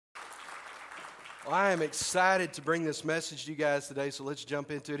Well, I am excited to bring this message to you guys today, so let's jump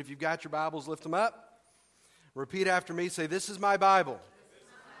into it. If you've got your Bibles, lift them up. Repeat after me. Say, "This is my Bible.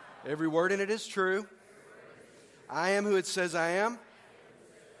 Every word in it is true. I am who it says I am.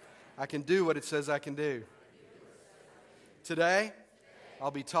 I can do what it says I can do. Today,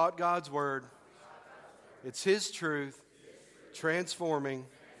 I'll be taught God's Word. It's His truth, transforming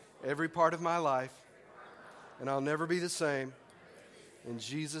every part of my life, and I'll never be the same. In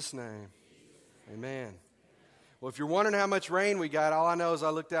Jesus' name, amen." Well, if you're wondering how much rain we got, all I know is I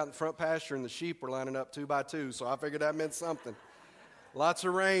looked out in the front pasture and the sheep were lining up 2 by 2, so I figured that meant something. Lots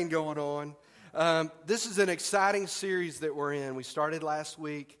of rain going on. This is an exciting series that we're in. We started last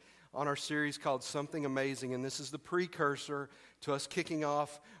week on our series called Something Amazing, and this is the precursor to us kicking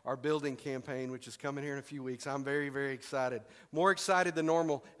off our building campaign, which is coming here in a few weeks. I'm very, very excited. More excited than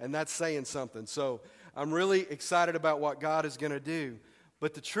normal, and that's saying something. So I'm really excited about what God is going to do.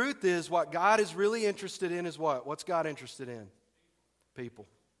 But the truth is, what God is really interested in is what? What's God interested in? People.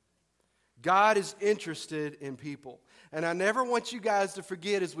 God is interested in people. And I never want you guys to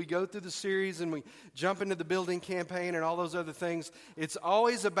forget as we go through the series and we jump into the building campaign and all those other things, it's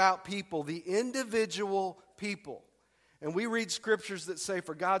always about people, the individual people. And we read scriptures that say,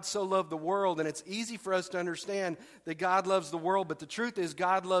 "For God so loved the world," and it's easy for us to understand that God loves the world, but the truth is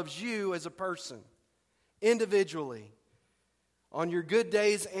God loves you as a person, individually. On your good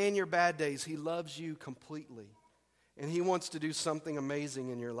days and your bad days, He loves you completely. And He wants to do something amazing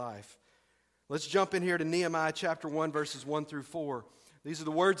in your life. Let's jump in here to Nehemiah chapter 1, verses 1 through 4. These are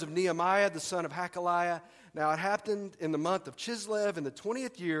the words of Nehemiah, the son of Hakaliah. "Now it happened in the month of Chislev in the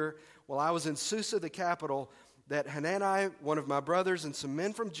 20th year, while I was in Susa, the capital, that Hanani, one of my brothers, and some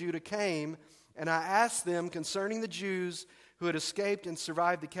men from Judah came, and I asked them concerning the Jews who had escaped and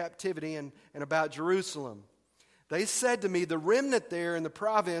survived the captivity and about Jerusalem. They said to me, 'The remnant there in the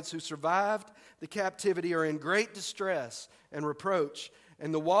province who survived the captivity are in great distress and reproach,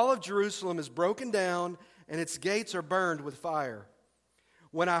 and the wall of Jerusalem is broken down, and its gates are burned with fire.'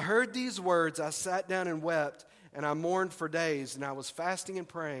 When I heard these words, I sat down and wept, and I mourned for days, and I was fasting and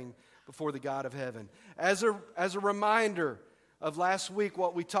praying before the God of heaven." As a reminder of last week,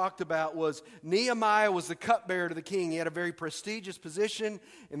 what we talked about was Nehemiah was the cupbearer to the king. He had a very prestigious position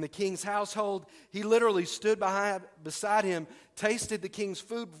in the king's household. He literally stood beside him, tasted the king's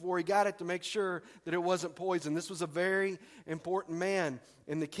food before he got it to make sure that it wasn't poison. This was a very important man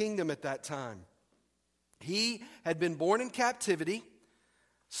in the kingdom at that time. He had been born in captivity.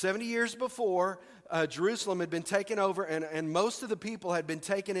 70 years before, Jerusalem had been taken over, and most of the people had been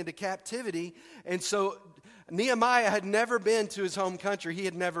taken into captivity. And so Nehemiah had never been to his home country. He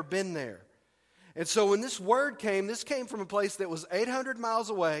had never been there. And so when this word came, this came from a place that was 800 miles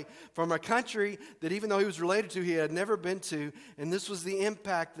away, from a country that even though he was related to, he had never been to. And this was the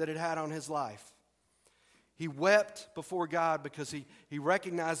impact that it had on his life. He wept before God because he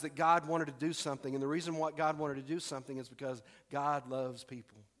recognized that God wanted to do something. And the reason why God wanted to do something is because God loves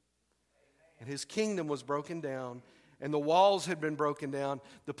people. And His kingdom was broken down, and the walls had been broken down.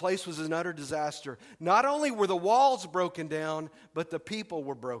 The place was an utter disaster. Not only were the walls broken down, but the people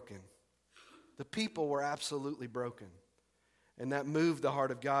were broken. The people were absolutely broken. And that moved the heart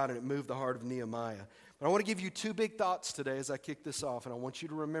of God, and it moved the heart of Nehemiah. But I want to give you 2 big thoughts today as I kick this off, and I want you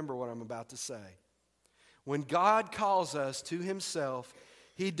to remember what I'm about to say. When God calls us to Himself,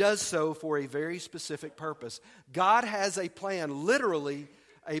 He does so for a very specific purpose. God has a plan, literally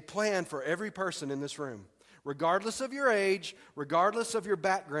a plan for every person in this room. Regardless of your age, regardless of your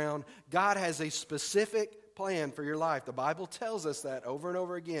background, God has a specific plan for your life. The Bible tells us that over and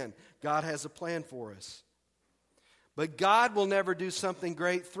over again. God has a plan for us. But God will never do something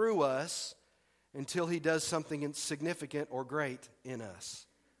great through us until He does something significant or great in us.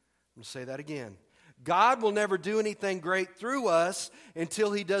 I'm going to say that again. God will never do anything great through us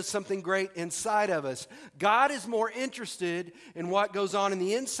until He does something great inside of us. God is more interested in what goes on in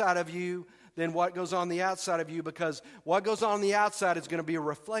the inside of you than what goes on the outside of you, because what goes on the outside is going to be a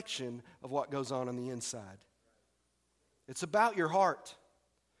reflection of what goes on the inside. It's about your heart.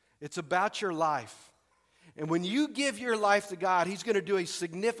 It's about your life. And when you give your life to God, He's going to do a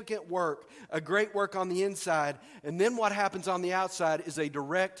significant work, a great work on the inside, and then what happens on the outside is a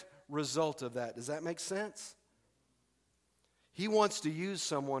direct result of that. Does that make sense? He wants to use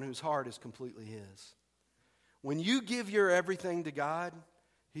someone whose heart is completely His. When you give your everything to God,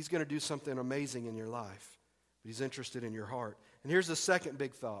 He's going to do something amazing in your life. But He's interested in your heart. And here's the second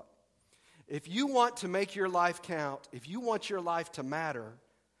big thought. If you want to make your life count, if you want your life to matter,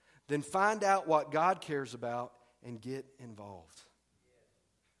 then find out what God cares about and get involved.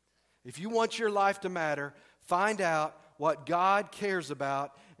 If you want your life to matter, find out what God cares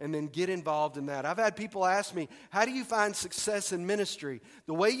about and then get involved in that. I've had people ask me, how do you find success in ministry?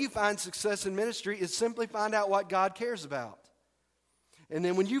 The way you find success in ministry is simply find out what God cares about. And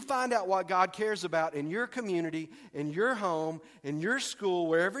then when you find out what God cares about in your community, in your home, in your school,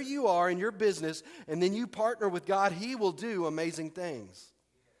 wherever you are, in your business, and then you partner with God, He will do amazing things.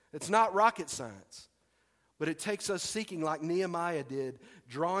 It's not rocket science, but it takes us seeking like Nehemiah did,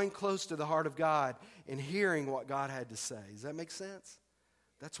 drawing close to the heart of God and hearing what God had to say. Does that make sense?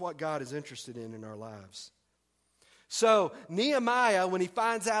 That's what God is interested in our lives. So Nehemiah, when he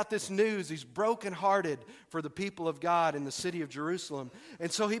finds out this news, he's brokenhearted for the people of God in the city of Jerusalem.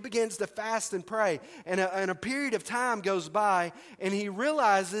 And so he begins to fast and pray. And a period of time goes by, and he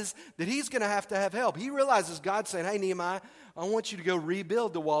realizes that he's going to have help. He realizes God's saying, hey, Nehemiah, I want you to go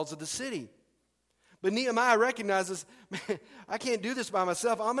rebuild the walls of the city. But Nehemiah recognizes, man, I can't do this by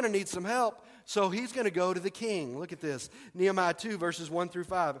myself. I'm going to need some help. So he's going to go to the king. Look at this. Nehemiah 2, verses 1 through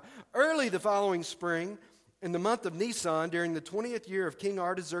 5. Early the following spring, in the month of Nisan, during the 20th year of King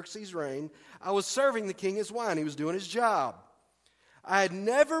Artaxerxes' reign, I was serving the king his wine. He was doing his job. I had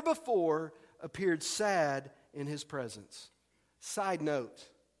never before appeared sad in his presence. Side note.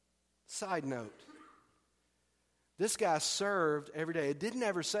 This guy served every day. It didn't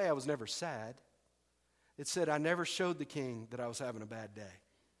ever say I was never sad. It said I never showed the king that I was having a bad day.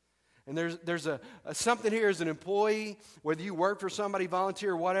 And there's a something here as an employee, whether you work for somebody,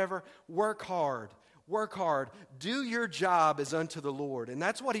 volunteer, or whatever, work hard. Work hard. Do your job as unto the Lord. And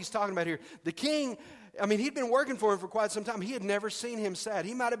that's what he's talking about here. The king, he'd been working for him for quite some time. He had never seen him sad.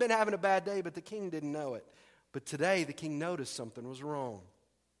 He might have been having a bad day, but the king didn't know it. But today, the king noticed something was wrong.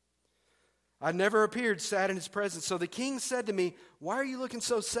 I never appeared sad in his presence. So the king said to me, why are you looking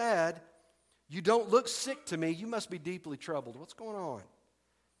so sad? You don't look sick to me. You must be deeply troubled. What's going on?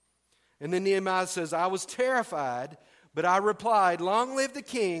 And then Nehemiah says, I was terrified, but I replied, long live the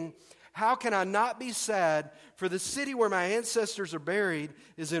king. How can I not be sad? For the city where my ancestors are buried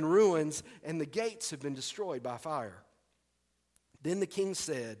is in ruins, and the gates have been destroyed by fire. Then the king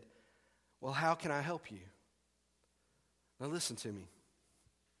said, well, how can I help you? Now listen to me.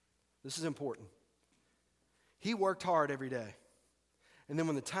 This is important. He worked hard every day. And then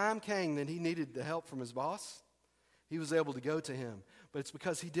when the time came that he needed the help from his boss, he was able to go to him. But it's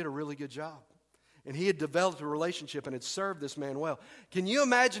because he did a really good job. And he had developed a relationship and had served this man well. Can you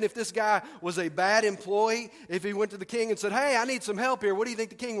imagine if this guy was a bad employee, if he went to the king and said, hey, I need some help here? What do you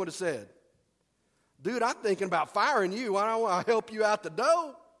think the king would have said? Dude, I'm thinking about firing you. Why don't I help you out the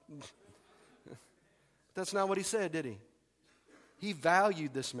door? That's not what he said, did he? He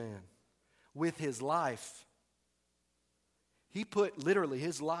valued this man with his life. He put literally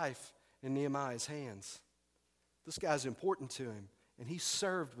his life in Nehemiah's hands. This guy's important to him, and he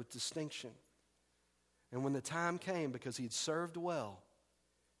served with distinction. And when the time came, because he'd served well,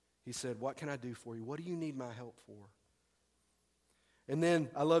 he said, what can I do for you? What do you need my help for? And then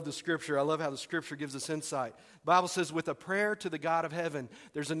I love the scripture. I love how the scripture gives us insight. The Bible says, with a prayer to the God of heaven.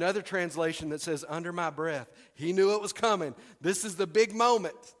 There's another translation that says, under my breath. He knew it was coming. This is the big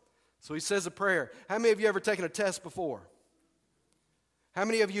moment. So he says a prayer. How many of you ever taken a test before? How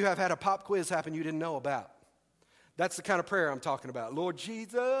many of you have had a pop quiz happen you didn't know about? That's the kind of prayer I'm talking about. Lord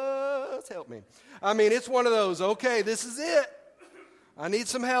Jesus, help me. It's one of those, okay, this is it. I need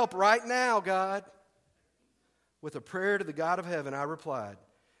some help right now, God. With a prayer to the God of heaven, I replied,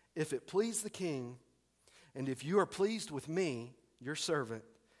 if it please the king, and if you are pleased with me, your servant,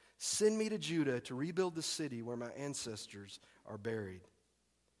 send me to Judah to rebuild the city where my ancestors are buried.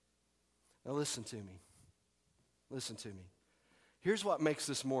 Now listen to me. Listen to me. Here's what makes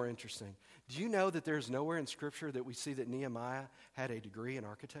this more interesting. Do you know that there's nowhere in Scripture that we see that Nehemiah had a degree in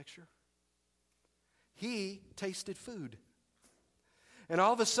architecture? He tasted food. And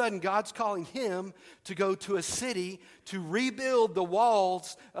all of a sudden, God's calling him to go to a city to rebuild the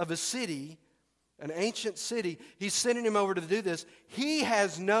walls of a city, an ancient city. He's sending him over to do this. He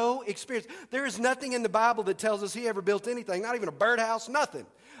has no experience. There is nothing in the Bible that tells us he ever built anything, not even a birdhouse, nothing.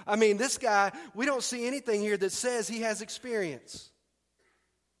 This guy, we don't see anything here that says he has experience.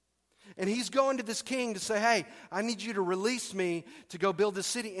 And he's going to this king to say, hey, I need you to release me to go build this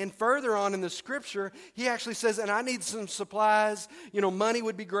city. And further on in the scripture, he actually says, and I need some supplies. Money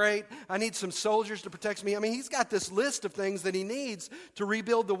would be great. I need some soldiers to protect me. He's got this list of things that he needs to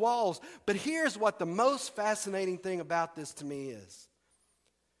rebuild the walls. But here's what the most fascinating thing about this to me is.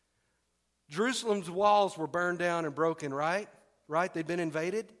 Jerusalem's walls were burned down and broken, right? Right? They'd been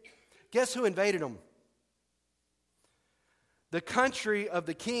invaded. Guess who invaded them? The country of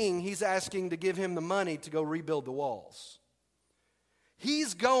the king. He's asking to give him the money to go rebuild the walls.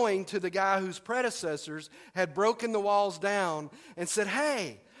 He's going to the guy whose predecessors had broken the walls down and said,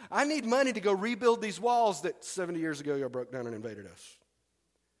 hey, I need money to go rebuild these walls that 70 years ago y'all broke down and invaded us.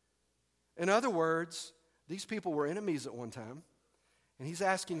 In other words, these people were enemies at one time, and he's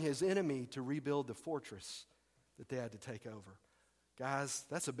asking his enemy to rebuild the fortress that they had to take over. Guys,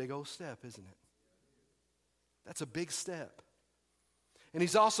 that's a big old step, isn't it? That's a big step. And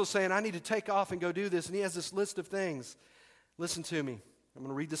he's also saying, I need to take off and go do this. And he has this list of things. Listen to me. I'm going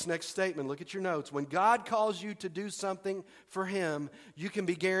to read this next statement. Look at your notes. When God calls you to do something for him, you can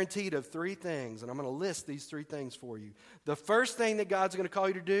be guaranteed of three things. And I'm going to list these three things for you. The first thing that God's going to call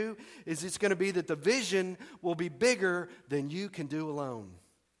you to do is it's going to be that the vision will be bigger than you can do alone.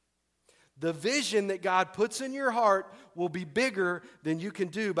 The vision that God puts in your heart will be bigger than you can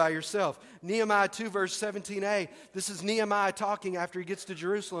do by yourself. Nehemiah 2 verse 17a. This is Nehemiah talking after he gets to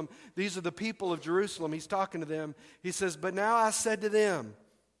Jerusalem. These are the people of Jerusalem. He's talking to them. He says, but now I said to them,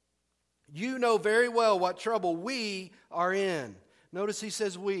 you know very well what trouble we are in. Notice he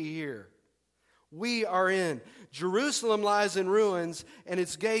says we here. We are in. Jerusalem lies in ruins, and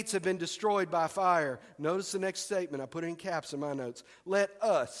its gates have been destroyed by fire. Notice the next statement. I put it in caps in my notes. Let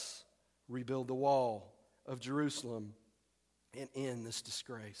us rebuild the wall of Jerusalem and end this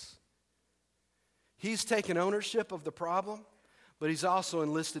disgrace. He's taken ownership of the problem, but he's also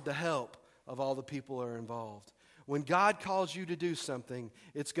enlisted the help of all the people who are involved. When God calls you to do something,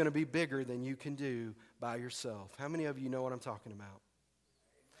 it's going to be bigger than you can do by yourself. How many of you know what I'm talking about?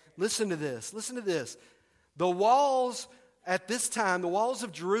 Listen to this. Listen to this. The walls at this time, the walls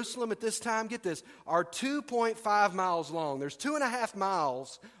of Jerusalem at this time, get this, are 2.5 miles long. There's 2.5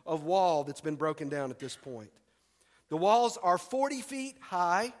 miles of wall that's been broken down at this point. The walls are 40 feet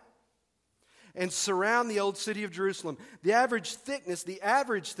high and surround the old city of Jerusalem. The average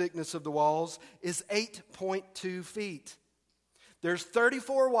thickness of the walls is 8.2 feet. There's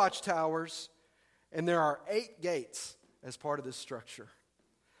 34 watchtowers, and there are 8 gates as part of this structure.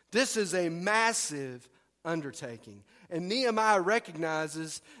 This is a massive undertaking. And Nehemiah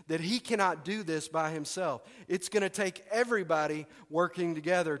recognizes that he cannot do this by himself. It's going to take everybody working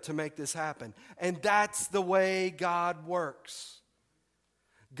together to make this happen. And that's the way God works.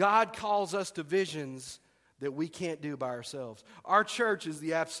 God calls us to visions that we can't do by ourselves. Our church is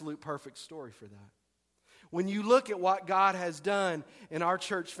the absolute perfect story for that. When you look at what God has done in our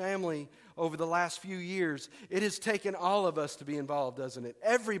church family over the last few years, it has taken all of us to be involved, doesn't it?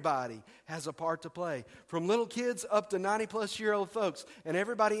 Everybody has a part to play. From little kids up to 90-plus-year-old folks and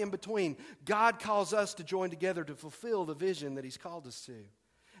everybody in between, God calls us to join together to fulfill the vision that he's called us to.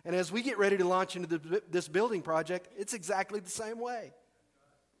 And as we get ready to launch into this building project, it's exactly the same way.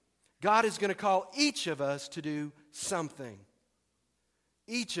 God is going to call each of us to do something.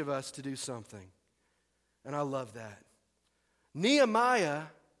 Each of us to do something. And I love that. Nehemiah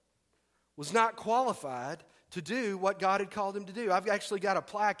was not qualified to do what God had called him to do. I've actually got a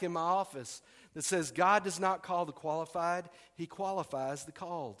plaque in my office that says, God does not call the qualified, he qualifies the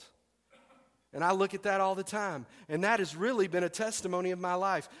called. And I look at that all the time. And that has really been a testimony of my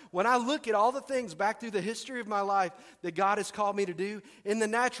life. When I look at all the things back through the history of my life that God has called me to do, in the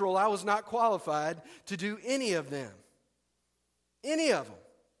natural, I was not qualified to do any of them. Any of them.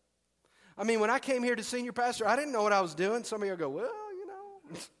 I mean, when I came here to senior pastor, I didn't know what I was doing. Some of you go, well, you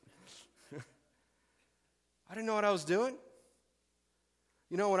know. I didn't know what I was doing.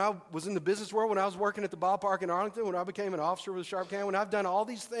 You know, when I was in the business world, when I was working at the ballpark in Arlington, when I became an officer with Sharp County, when I've done all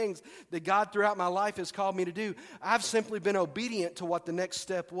these things that God throughout my life has called me to do, I've simply been obedient to what the next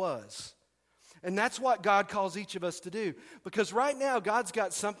step was. And that's what God calls each of us to do. Because right now, God's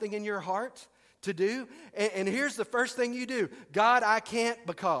got something in your heart to do. And here's the first thing you do. God, I can't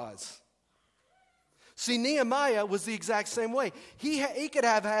because. See, Nehemiah was the exact same way. He could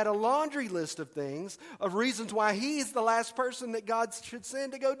have had a laundry list of things, of reasons why he's the last person that God should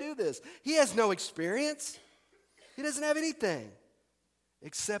send to go do this. He has no experience. He doesn't have anything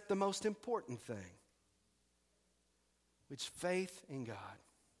except the most important thing, which is faith in God.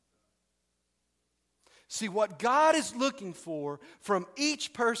 See, what God is looking for from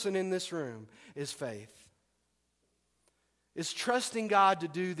each person in this room is faith. Is trusting God to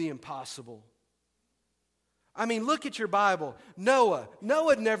do the impossible. I mean, look at your Bible. Noah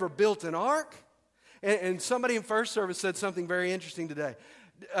never built an ark. And somebody in first service said something very interesting today.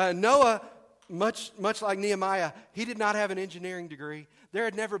 Noah, much like Nehemiah, he did not have an engineering degree. There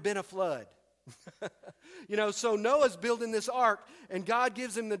had never been a flood. So Noah's building this ark, and God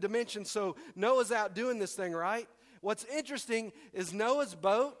gives him the dimensions, so Noah's out doing this thing, right? What's interesting is Noah's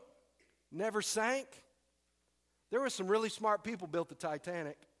boat never sank. There were some really smart people built the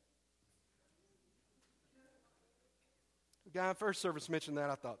Titanic. The guy in first service mentioned that.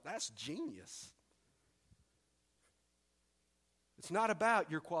 I thought, that's genius. It's not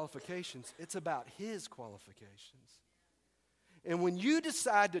about your qualifications. It's about His qualifications. And when you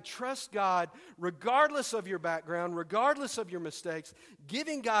decide to trust God, regardless of your background, regardless of your mistakes,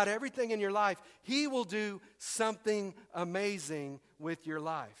 giving God everything in your life, He will do something amazing with your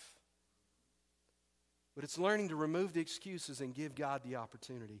life. But it's learning to remove the excuses and give God the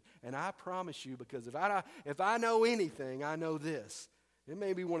opportunity. And I promise you, because if I know anything, I know this. It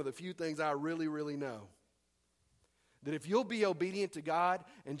may be one of the few things I really, really know. That if you'll be obedient to God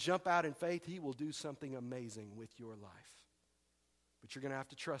and jump out in faith, He will do something amazing with your life. But you're going to have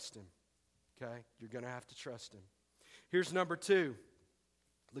to trust Him, okay? You're going to have to trust Him. Here's number 2.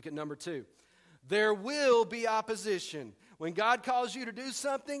 Look at number 2. There will be opposition. When God calls you to do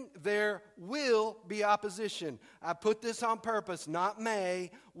something, there will be opposition. I put this on purpose, not may,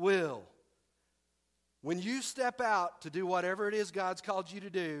 will. When you step out to do whatever it is God's called you to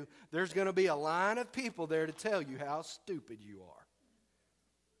do, there's going to be a line of people there to tell you how stupid you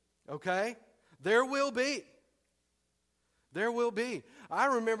are. Okay? There will be. There will be. I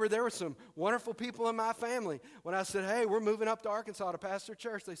remember there were some wonderful people in my family. When I said, hey, we're moving up to Arkansas to pastor a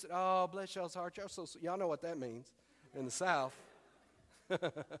church, they said, oh, bless y'all's heart. Y'all know what that means in the South.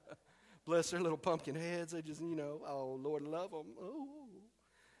 Bless their little pumpkin heads. They just, oh, Lord, love them.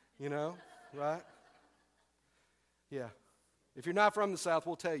 Oh, right? Yeah. If you're not from the South,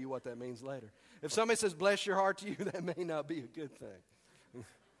 we'll tell you what that means later. If somebody says, bless your heart to you, that may not be a good thing.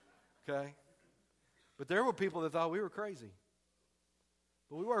 Okay? But there were people that thought we were crazy.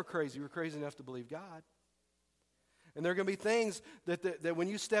 But we weren't crazy. We were crazy enough to believe God. And there are going to be things that when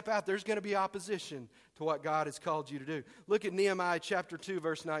you step out, there's going to be opposition to what God has called you to do. Look at Nehemiah chapter 2,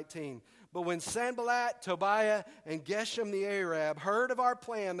 verse 19. But when Sanballat, Tobiah, and Geshem the Arab heard of our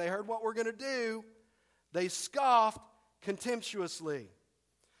plan, they heard what we're going to do, they scoffed contemptuously.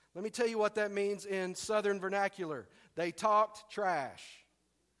 Let me tell you what that means in Southern vernacular. They talked trash.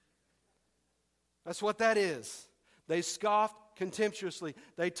 That's what that is. They scoffed contemptuously.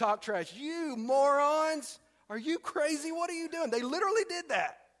 They talked trash. You morons! Are you crazy? What are you doing? They literally did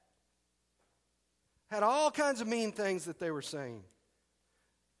that. Had all kinds of mean things that they were saying.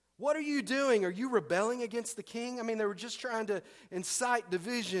 What are you doing? Are you rebelling against the king? I mean, they were just trying to incite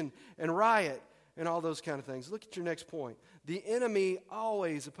division and riot and all those kind of things. Look at your next point. The enemy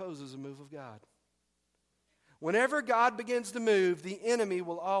always opposes a move of God. Whenever God begins to move, the enemy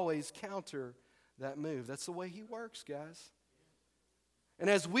will always counter that move. That's the way He works, guys. And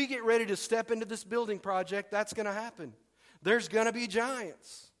as we get ready to step into this building project, that's going to happen. There's going to be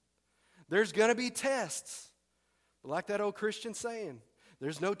giants. There's going to be tests. But like that old Christian saying,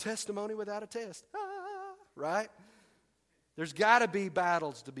 there's no testimony without a test. Right? There's got to be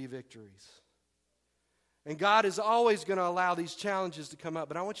battles to be victories. And God is always going to allow these challenges to come up.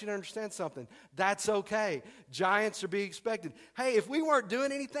 But I want you to understand something. That's okay. Giants are being expected. Hey, if we weren't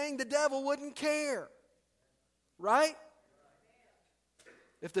doing anything, the devil wouldn't care. Right?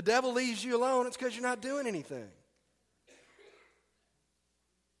 If the devil leaves you alone, it's because you're not doing anything.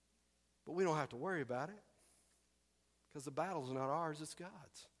 But we don't have to worry about it. Because the battle's not ours, it's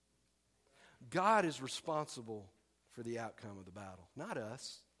God's. God is responsible for the outcome of the battle, not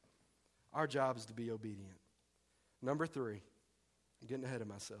us. Our job is to be obedient. Number 3, I'm getting ahead of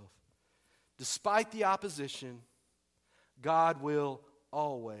myself. Despite the opposition, God will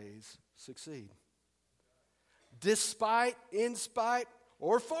always succeed. Despite, in spite,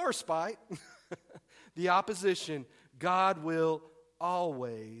 or for spite, the opposition, God will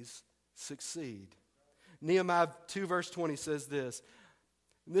always succeed. Nehemiah 2 verse 20 says this.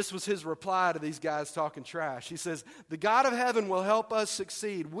 And this was his reply to these guys talking trash. He says, the God of heaven will help us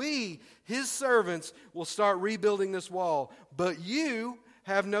succeed. We, His servants, will start rebuilding this wall. But you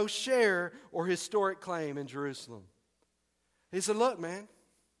have no share or historic claim in Jerusalem. He said, look, man,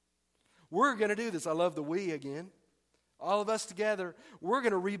 we're going to do this. I love the we again. All of us together, we're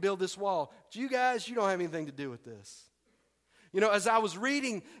going to rebuild this wall. But you guys, you don't have anything to do with this. As I was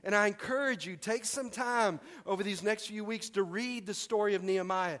reading, and I encourage you, take some time over these next few weeks to read the story of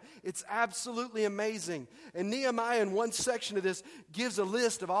Nehemiah. It's absolutely amazing. And Nehemiah, in one section of this, gives a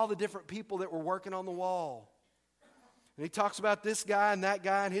list of all the different people that were working on the wall. And he talks about this guy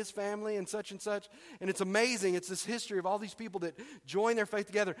and his family and such. And it's amazing. It's this history of all these people that join their faith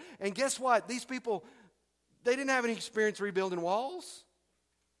together. And guess what? These people, they didn't have any experience rebuilding walls.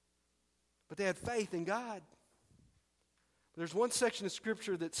 But they had faith in God. There's one section of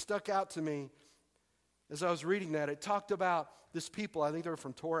Scripture that stuck out to me as I was reading that. It talked about this people. I think they were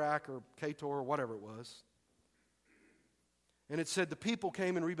from Torak or Ketor or whatever it was. And it said the people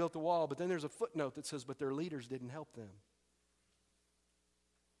came and rebuilt the wall, but then there's a footnote that says, but their leaders didn't help them.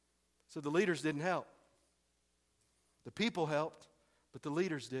 So the leaders didn't help. The people helped, but the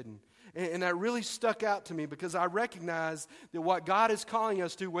leaders didn't. And that really stuck out to me because I recognize that what God is calling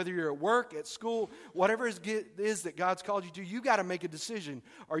us to, whether you're at work, at school, whatever it is that God's called you to, you got to make a decision.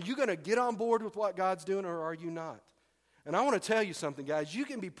 Are you going to get on board with what God's doing, or are you not? And I want to tell you something, guys. You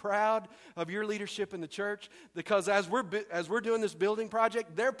can be proud of your leadership in the church because as we're doing this building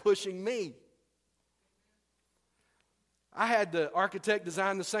project, they're pushing me. I had the architect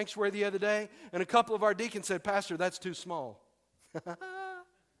design the sanctuary the other day, and a couple of our deacons said, "Pastor, that's too small."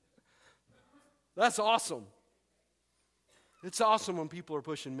 That's awesome. It's awesome when people are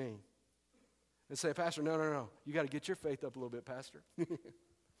pushing me and say, "Pastor, no. You got to get your faith up a little bit, Pastor."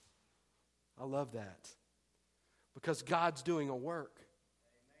 I love that because God's doing a work.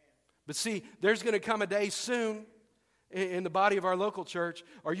 But see, there's going to come a day soon in the body of our local church.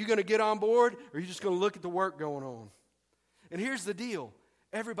 Are you going to get on board, or are you just going to look at the work going on? And here's the deal.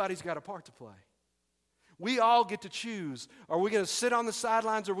 Everybody's got a part to play. We all get to choose. Are we going to sit on the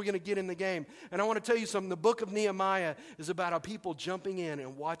sidelines, or are we going to get in the game? And I want to tell you something. The book of Nehemiah is about a people jumping in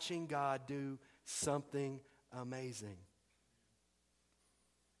and watching God do something amazing.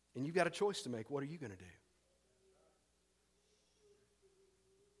 And you've got a choice to make. What are you going to do?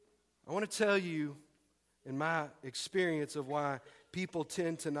 I want to tell you, in my experience, of why people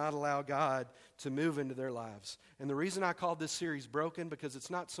tend to not allow God to move into their lives. And the reason I called this series Broken, because it's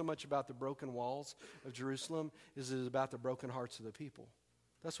not so much about the broken walls of Jerusalem, it is about the broken hearts of the people.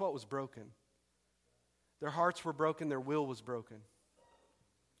 That's what was broken. Their hearts were broken, their will was broken.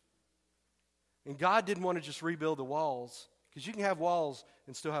 And God didn't want to just rebuild the walls, because you can have walls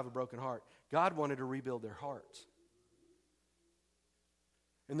and still have a broken heart. God wanted to rebuild their hearts.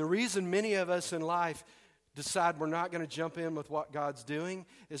 And the reason many of us in life decide we're not going to jump in with what God's doing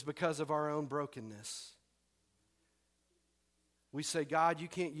is because of our own brokenness. We say, "God, you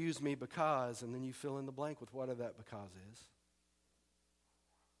can't use me because," and then you fill in the blank with whatever that because is.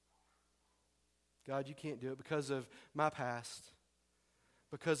 "God, you can't do it because of my past,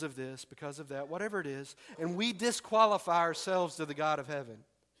 because of this, because of that," whatever it is. And we disqualify ourselves to the God of heaven.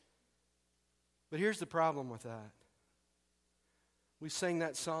 But here's the problem with that. We sang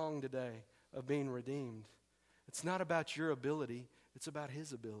that song today of being redeemed. It's not about your ability, it's about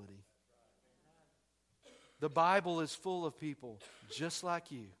His ability. The Bible is full of people just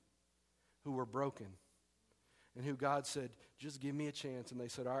like you who were broken and who God said, "Just give me a chance." And they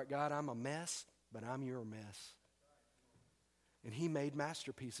said, "All right, God, I'm a mess, but I'm your mess." And He made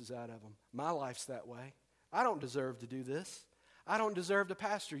masterpieces out of them. My life's that way. I don't deserve to do this. I don't deserve to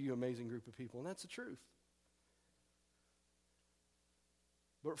pastor you amazing group of people, and that's the truth.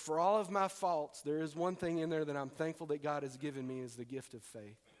 But for all of my faults, there is one thing in there that I'm thankful that God has given me, is the gift of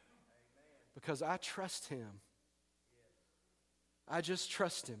faith. Because I trust Him. I just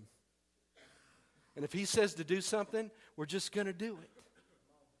trust Him. And if He says to do something, we're just going to do it.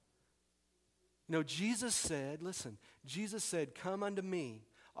 You know, Jesus said, listen, Jesus said, "Come unto me,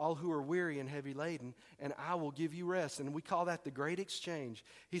 all who are weary and heavy laden, and I will give you rest." And we call that the great exchange.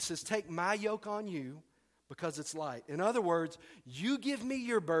 He says, "Take my yoke on you, because it's light." In other words, you give me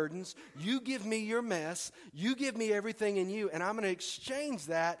your burdens, you give me your mess, you give me everything in you, and I'm going to exchange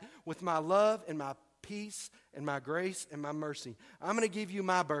that with my love and my peace and my grace and my mercy. I'm going to give you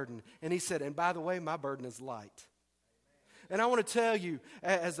my burden. And He said, "And by the way, my burden is light." And I want to tell you,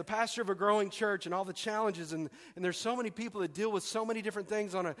 as the pastor of a growing church and all the challenges, and there's so many people that deal with so many different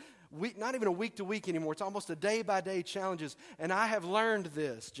things on a week, not even a week to week anymore. It's almost a day by day challenges. And I have learned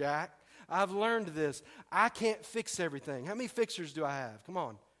this, Jack. I've learned this. I can't fix everything. How many fixers do I have? Come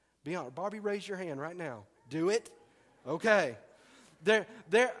on. Be honest. Barbie, raise your hand right now. Do it? Okay. There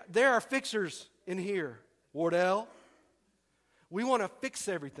are fixers in here. Wardell. We want to fix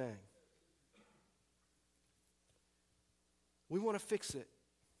everything. We want to fix it.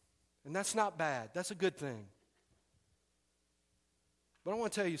 And that's not bad. That's a good thing. But I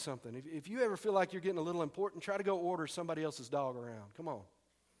want to tell you something. If you ever feel like you're getting a little important, try to go order somebody else's dog around. Come on.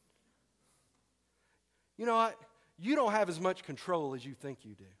 You know what? You don't have as much control as you think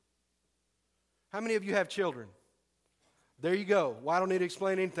you do. How many of you have children? There you go. Well, I don't need to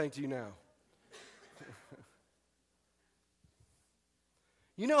explain anything to you now.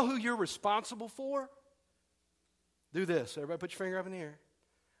 You know who you're responsible for? Do this. Everybody put your finger up in the air.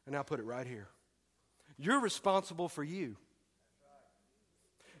 And now put it right here. You're responsible for you.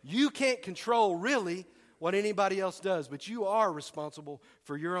 You can't control really what anybody else does, but you are responsible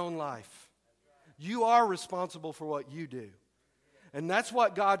for your own life. You are responsible for what you do. And that's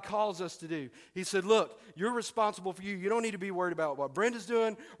what God calls us to do. He said, look, you're responsible for you. You don't need to be worried about what Brenda's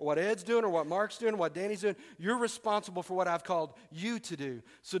doing or what Ed's doing or what Mark's doing or what Danny's doing. You're responsible for what I've called you to do.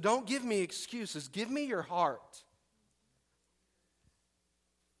 So don't give me excuses. Give me your heart.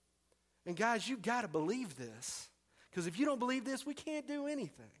 And guys, you've got to believe this. Because if you don't believe this, we can't do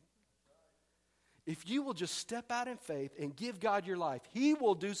anything. If you will just step out in faith and give God your life, He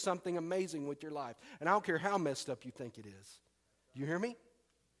will do something amazing with your life. And I don't care how messed up you think it is. Do you hear me?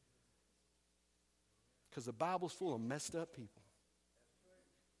 Because the Bible's full of messed up people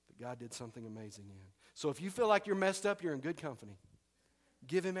that God did something amazing in. So if you feel like you're messed up, you're in good company.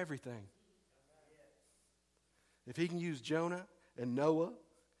 Give Him everything. If He can use Jonah and Noah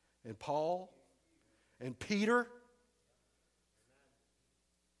and Paul and Peter,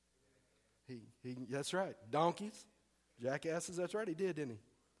 that's right. Donkeys, jackasses, that's right. He did, didn't He?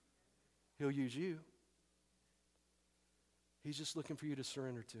 He'll use you. He's just looking for you to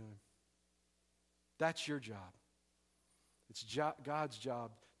surrender to Him. That's your job. It's God's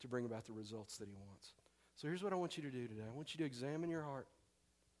job to bring about the results that He wants. So here's what I want you to do today. I want you to examine your heart.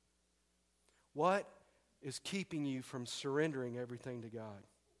 What is keeping you from surrendering everything to God?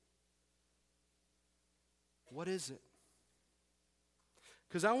 What is it?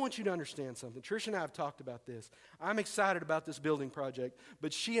 Because I want you to understand something. Trish and I have talked about this. I'm excited about this building project,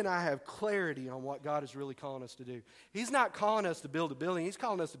 but she and I have clarity on what God is really calling us to do. He's not calling us to build a building. He's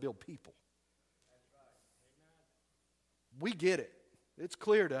calling us to build people. We get it. It's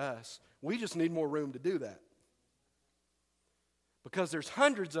clear to us. We just need more room to do that. Because there's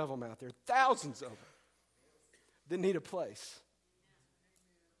hundreds of them out there, thousands of them, that need a place.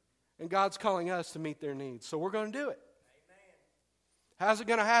 And God's calling us to meet their needs. So we're going to do it. How's it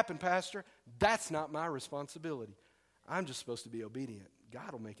going to happen, Pastor? That's not my responsibility. I'm just supposed to be obedient.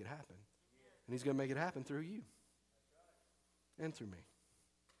 God will make it happen. And He's going to make it happen through you. And through me.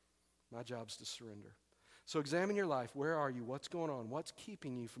 My job's to surrender. So examine your life. Where are you? What's going on? What's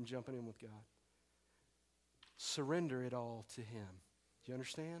keeping you from jumping in with God? Surrender it all to Him. Do you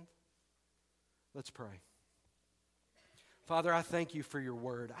understand? Let's pray. Father, I thank You for Your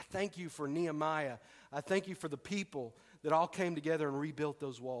word. I thank You for Nehemiah. I thank You for the people that all came together and rebuilt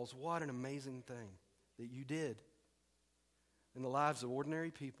those walls. What an amazing thing that You did in the lives of ordinary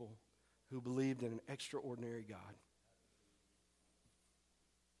people who believed in an extraordinary God.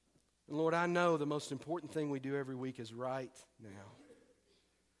 And Lord, I know the most important thing we do every week is right now.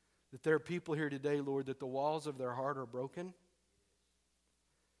 That there are people here today, Lord, that the walls of their heart are broken.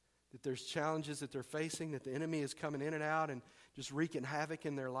 That there's challenges that they're facing, that the enemy is coming in and out and just wreaking havoc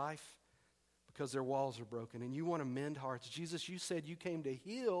in their life because their walls are broken. And You want to mend hearts. Jesus, You said You came to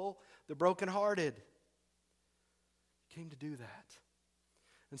heal the brokenhearted. You came to do that.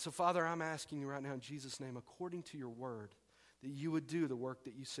 And so, Father, I'm asking You right now in Jesus' name, according to Your word, that You would do the work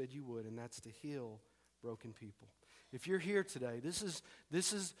that You said You would, and that's to heal broken people. If you're here today, this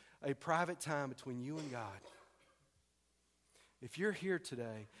is a private time between you and God. If you're here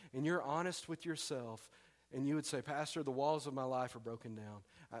today and you're honest with yourself and you would say, Pastor, the walls of my life are broken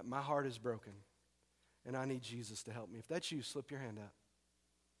down. My heart is broken and I need Jesus to help me. If that's you, slip your hand up.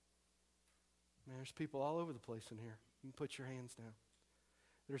 Man, there's people all over the place in here. You can put your hands down.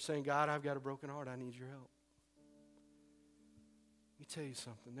 They're saying, God, I've got a broken heart. I need Your help. Let me tell you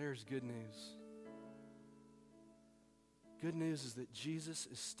something. There's good news. Good news is that Jesus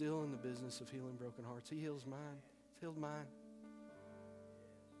is still in the business of healing broken hearts. He heals mine. He's healed mine.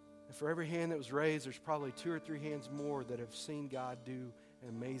 And for every hand that was raised, there's probably 2 or 3 hands more that have seen God do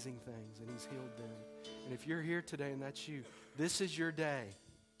amazing things, and He's healed them. And if you're here today and that's you, this is your day.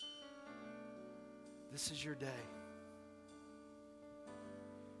 This is your day.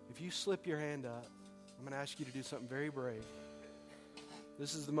 If you slip your hand up, I'm going to ask you to do something very brave.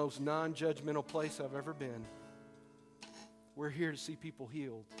 This is the most non-judgmental place I've ever been. We're here to see people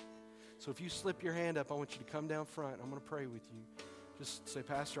healed. So if you slip your hand up, I want you to come down front. I'm going to pray with you. Just say,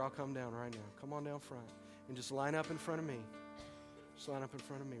 Pastor, I'll come down right now. Come on down front. And just line up in front of me. Just line up in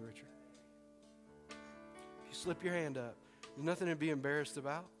front of me, Richard. If you slip your hand up, there's nothing to be embarrassed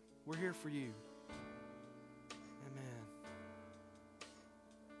about. We're here for you. Amen.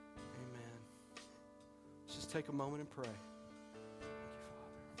 Amen. Let's just take a moment and pray.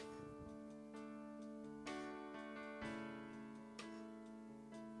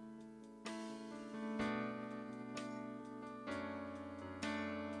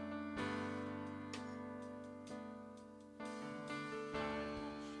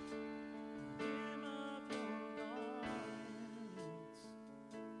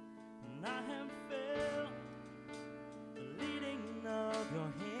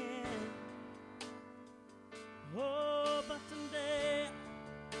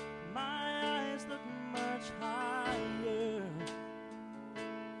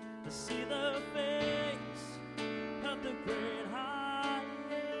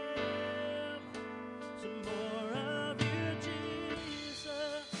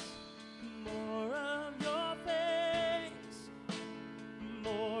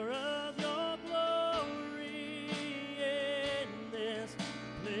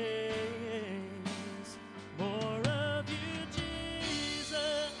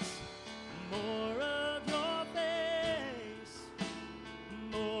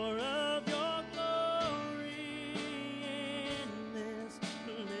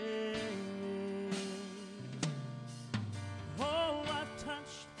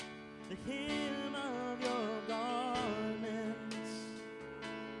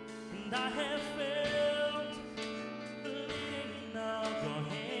 and I have felt the leading of your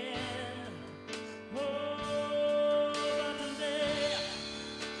hand. Oh, but today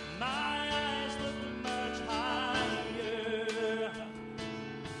my eyes look much higher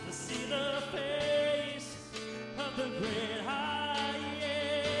to see the face of the great I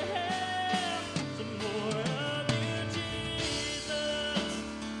am. Some more of you, Jesus,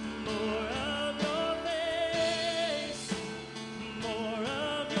 more of your face, more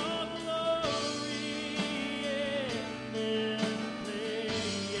of your glory in this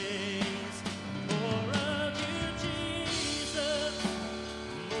place. More of you, Jesus,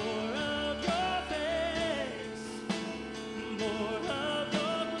 more of your face, more of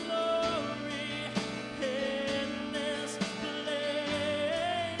your glory in this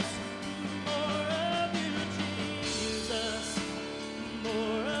place. More of you, Jesus,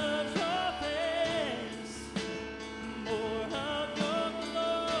 more of your face, more of your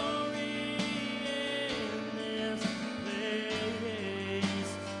glory in this place.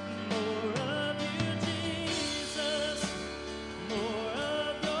 More of you, Jesus, more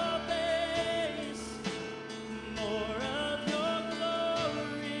of your face, more of your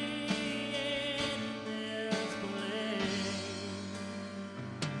glory in this place.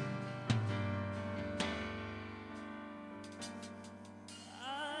 I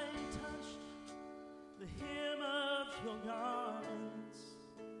touched the hem of your garments,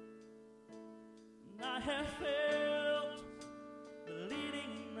 and I have felt the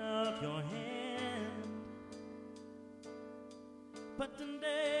leading of your hand. But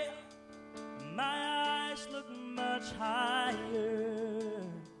today my eyes look much higher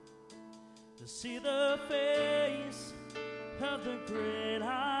to see the face of the great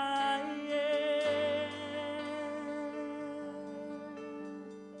I am.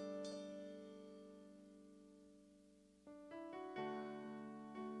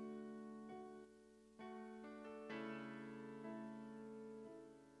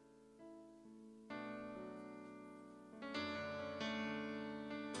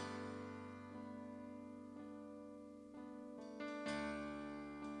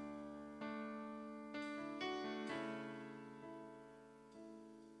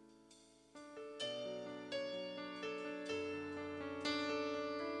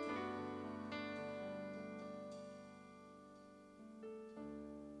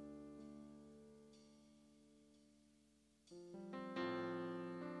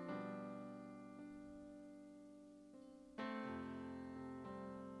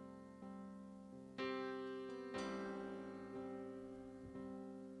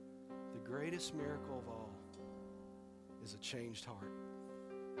 The greatest miracle of all is a changed heart.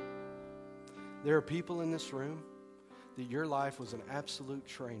 There are people in this room that your life was an absolute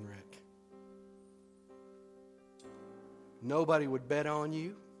train wreck. Nobody would bet on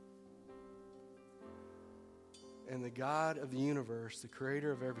you. And the God of the universe, the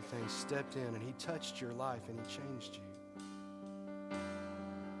creator of everything, stepped in and he touched your life and he changed you.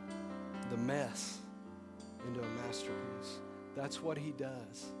 The mess into a masterpiece. That's what he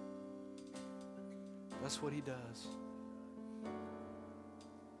does. That's what he does.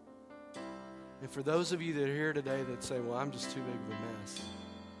 And for those of you that are here today that say, well, I'm just too big of a mess.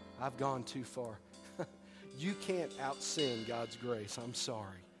 I've gone too far. You can't out-sin God's grace. I'm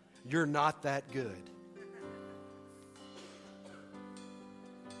sorry. You're not that good.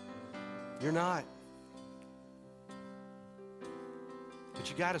 You're not. But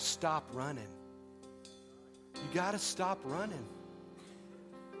you got to stop running. You got to stop running.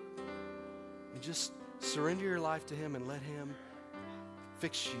 And just surrender your life to him and let him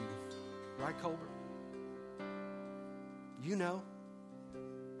fix you. Right, Colbert? You know.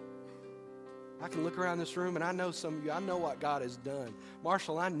 I can look around this room and I know some of you, I know what God has done.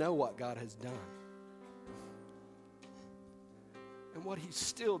 Marshall, I know what God has done. And what he's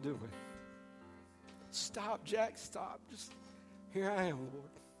still doing. Stop, Jack, stop. Just, here I am, Lord.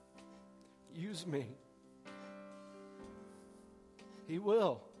 Use me. He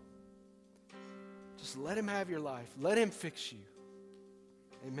will. Just let him have your life. Let him fix you.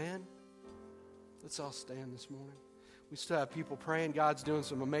 Amen? Let's all stand this morning. We still have people praying. God's doing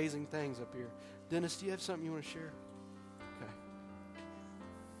some amazing things up here. Dennis, do you have something you want to share? Okay.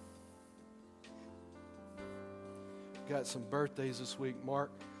 Got some birthdays this week. Mark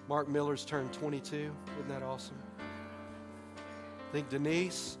Miller's turned 22. Isn't that awesome? I think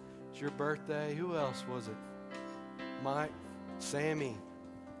Denise, it's your birthday. Who else was it? Mike, Sammy,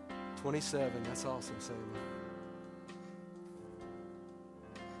 27. That's awesome, Sammy.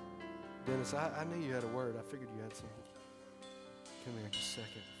 Dennis, I knew you had a word. I figured you had something. Come here just a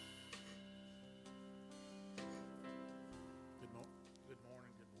second. Good morning.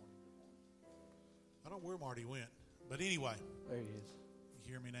 don't know where Marty went. But anyway, There he is.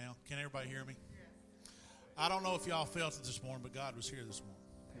 you hear me now? Can everybody hear me? I don't know if y'all felt it this morning, but God was here this morning.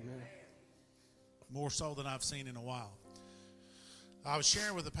 Amen. More so than I've seen in a while. I was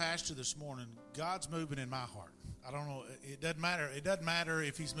sharing with the pastor this morning, God's moving in my heart. I don't know, it doesn't matter. It doesn't matter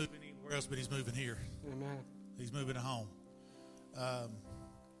if he's moving anywhere else, but he's moving here. Amen. He's moving at home.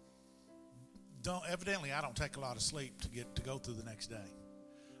 Evidently, I don't take a lot of sleep to go through the next day.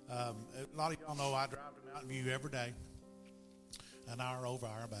 A lot of y'all know I drive to Mountain View every day, an hour over,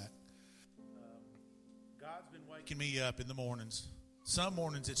 hour back. God's been waking me up in the mornings. Some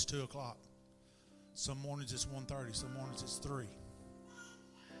mornings it's 2 o'clock. Some mornings it's 1:30. Some mornings it's 3.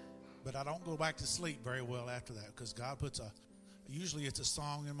 But I don't go back to sleep very well after that because God puts usually it's a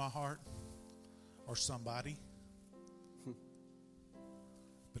song in my heart or somebody.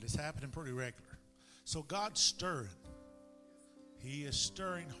 But it's happening pretty regular. So God's stirring. He is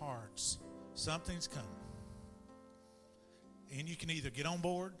stirring hearts. Something's coming. And you can either get on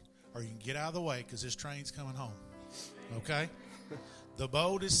board or you can get out of the way because this train's coming home. Okay? The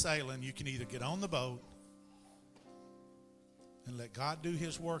boat is sailing. You can either get on the boat and let God do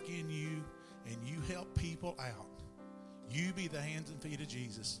his work in you and you help people out. You be the hands and feet of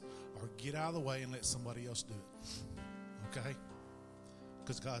Jesus, or get out of the way and let somebody else do it. Okay?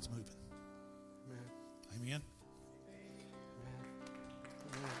 Because God's moving. Amen. Amen.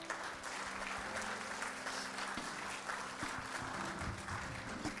 Amen.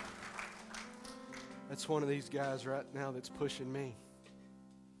 That's one of these guys right now that's pushing me.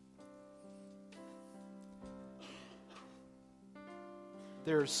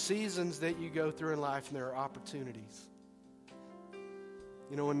 There are seasons that you go through in life, and there are opportunities.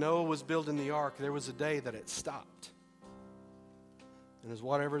 You know, when Noah was building the ark, there was a day that it stopped. And as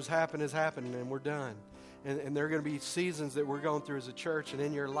whatever's happened has happened, and we're done. And there are going to be seasons that we're going through as a church and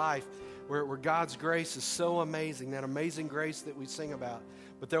in your life where God's grace is so amazing, that amazing grace that we sing about.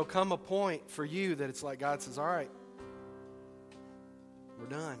 But there'll come a point for you that it's like God says, all right, we're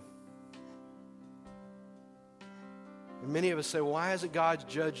done. And many of us say, well, why hasn't God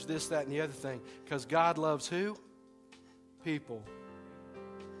judged this, that, and the other thing? Because God loves who? People.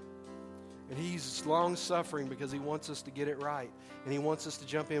 And he's long-suffering because he wants us to get it right. And he wants us to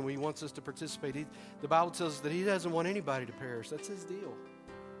jump in. He wants us to participate. The Bible tells us that he doesn't want anybody to perish. That's his deal.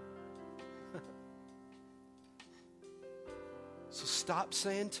 So stop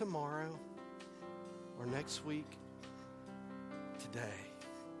saying tomorrow or next week. Today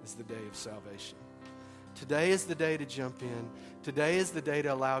is the day of salvation. Today is the day to jump in. Today is the day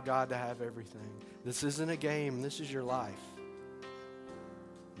to allow God to have everything. This isn't a game. This is your life.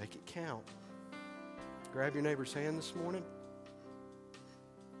 Make it count. Grab your neighbor's hand this morning.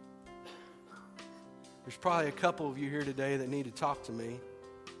 There's probably a couple of you here today that need to talk to me.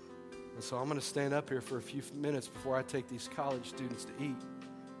 And so I'm going to stand up here for a few minutes before I take these college students to eat.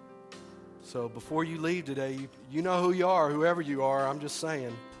 So before you leave today, you know who you are, whoever you are. I'm just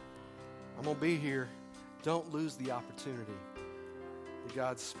saying, I'm going to be here. Don't lose the opportunity that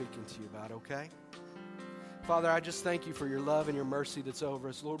God's speaking to you about, okay? Father, I just thank you for your love and your mercy that's over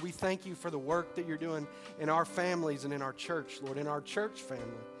us. Lord, we thank you for the work that you're doing in our families and in our church, Lord, in our church family.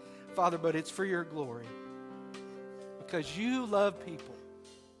 Father, but it's for your glory because you love people.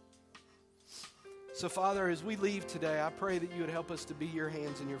 So, Father, as we leave today, I pray that you would help us to be your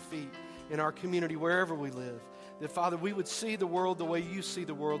hands and your feet in our community, wherever we live. That, Father, we would see the world the way you see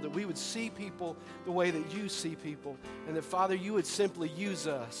the world, that we would see people the way that you see people, and that, Father, you would simply use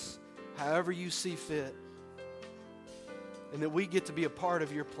us however you see fit, and that we get to be a part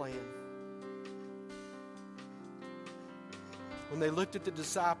of your plan. When they looked at the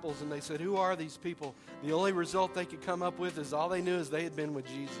disciples and they said, who are these people? The only result they could come up with is all they knew is they had been with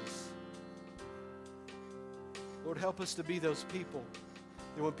Jesus. Lord, help us to be those people.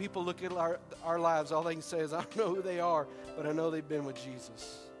 And when people look at our lives, all they can say is, I don't know who they are, but I know they've been with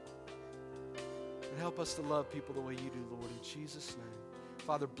Jesus. And help us to love people the way you do, Lord, in Jesus' name.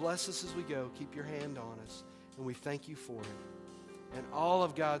 Father, bless us as we go. Keep your hand on us. And we thank you for it. And all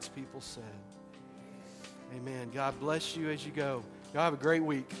of God's people said, amen. God bless you as you go. Y'all have a great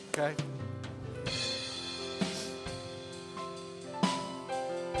week, okay?